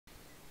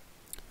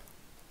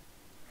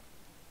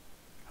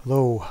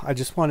Hello, I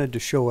just wanted to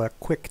show a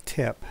quick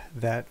tip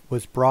that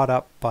was brought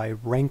up by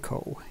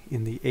Renko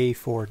in the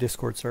A4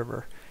 Discord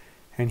server.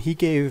 And he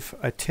gave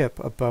a tip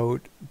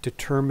about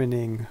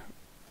determining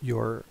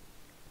your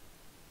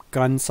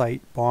gun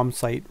sight, bomb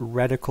sight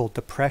reticle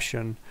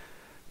depression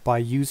by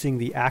using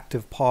the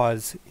active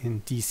pause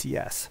in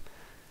DCS.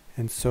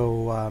 And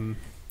so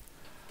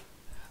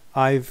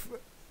I've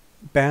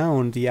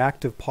bound the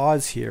active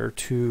pause here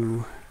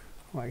to,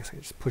 well, I guess I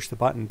just push the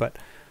button, but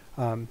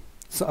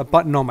so a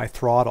button on my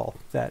throttle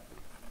that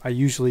I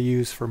usually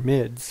use for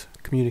mids,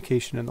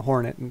 communication in the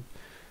Hornet, and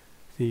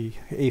the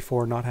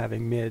A4 not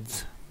having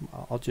mids,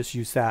 I'll just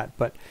use that.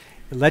 But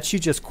it lets you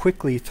just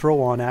quickly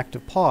throw on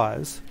active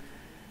pause.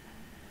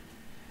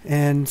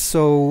 And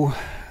so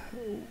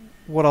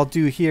what I'll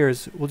do here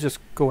is we'll just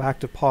go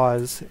active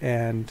pause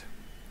and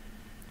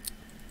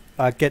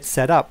get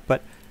set up.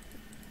 But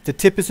the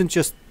tip isn't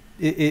just,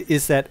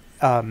 is that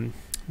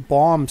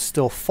bombs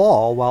still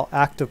fall while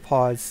active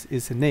pause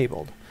is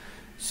enabled.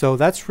 So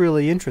that's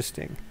really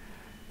interesting.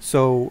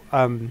 So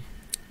I've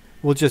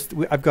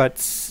got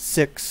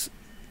 6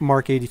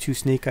 Mark 82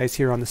 snake eyes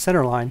here on the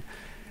center line,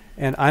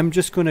 and I'm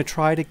just going to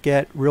try to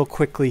get real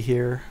quickly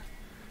here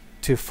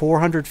to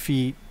 400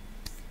 feet,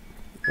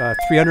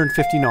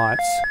 350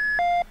 knots.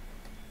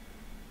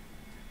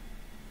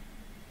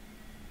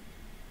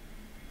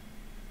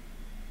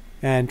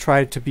 And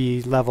try to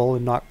be level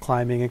and not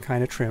climbing and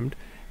kind of trimmed.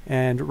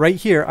 And right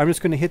here, I'm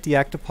just going to hit the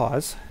active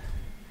pause.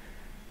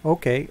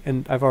 Okay,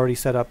 and I've already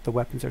set up the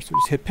weapons there, so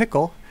just hit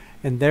pickle,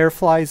 and there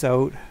flies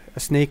out a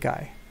snake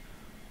eye.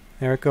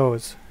 There it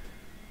goes.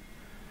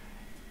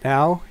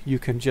 Now you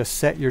can just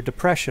set your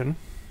depression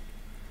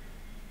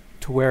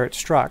to where it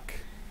struck.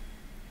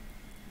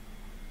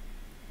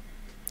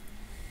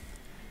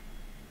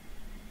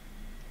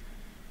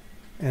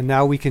 And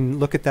now we can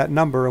look at that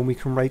number and we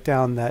can write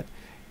down that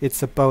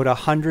it's about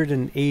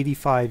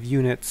 185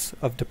 units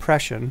of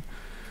depression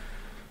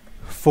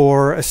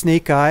for a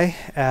snake eye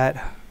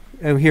at,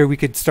 and here we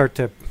could start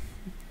to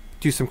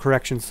do some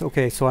corrections.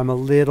 Okay, so I'm a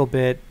little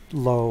bit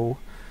low,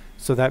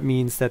 so that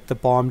means that the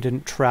bomb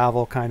didn't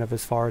travel kind of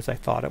as far as I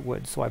thought it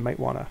would, so I might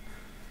want to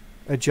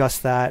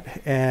adjust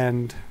that.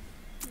 And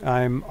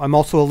I'm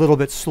also a little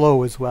bit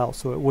slow as well,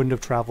 so it wouldn't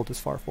have traveled as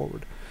far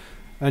forward.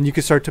 And you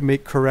could start to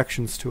make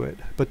corrections to it,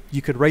 but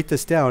you could write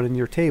this down in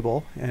your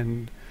table.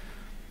 And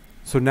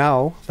so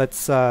now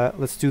let's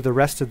do the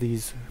rest of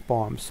these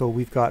bombs. So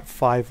we've got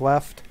 5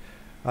 left.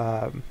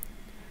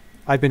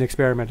 I've been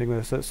experimenting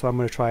with this, so I'm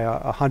going to try a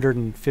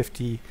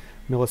 150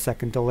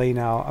 millisecond delay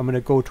now. I'm going to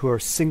go to a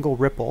single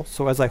ripple.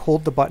 So as I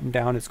hold the button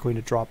down, it's going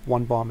to drop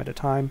 1 bomb at a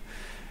time.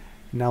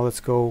 Now let's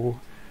go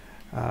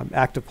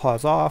active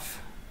pause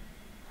off.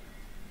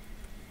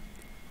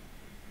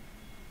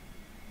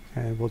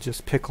 And we'll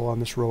just pickle on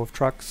this row of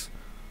trucks.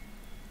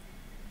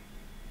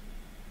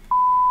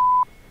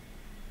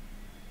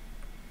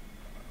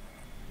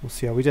 We'll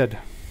see how we did.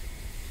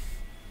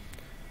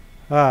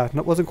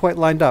 It wasn't quite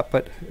lined up,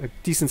 but a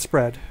decent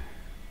spread.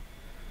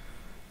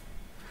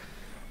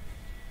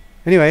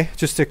 Anyway,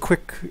 just a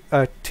quick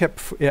tip.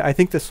 I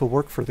think this will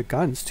work for the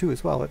guns too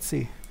as well. Let's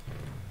see.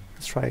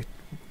 Let's try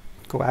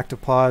go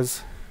active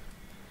pause.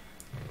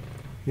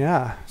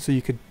 Yeah, so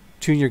you could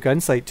tune your gun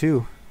sight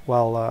too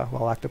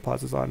while active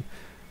pause is on.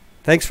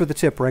 Thanks for the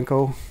tip,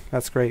 Renko.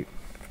 That's great.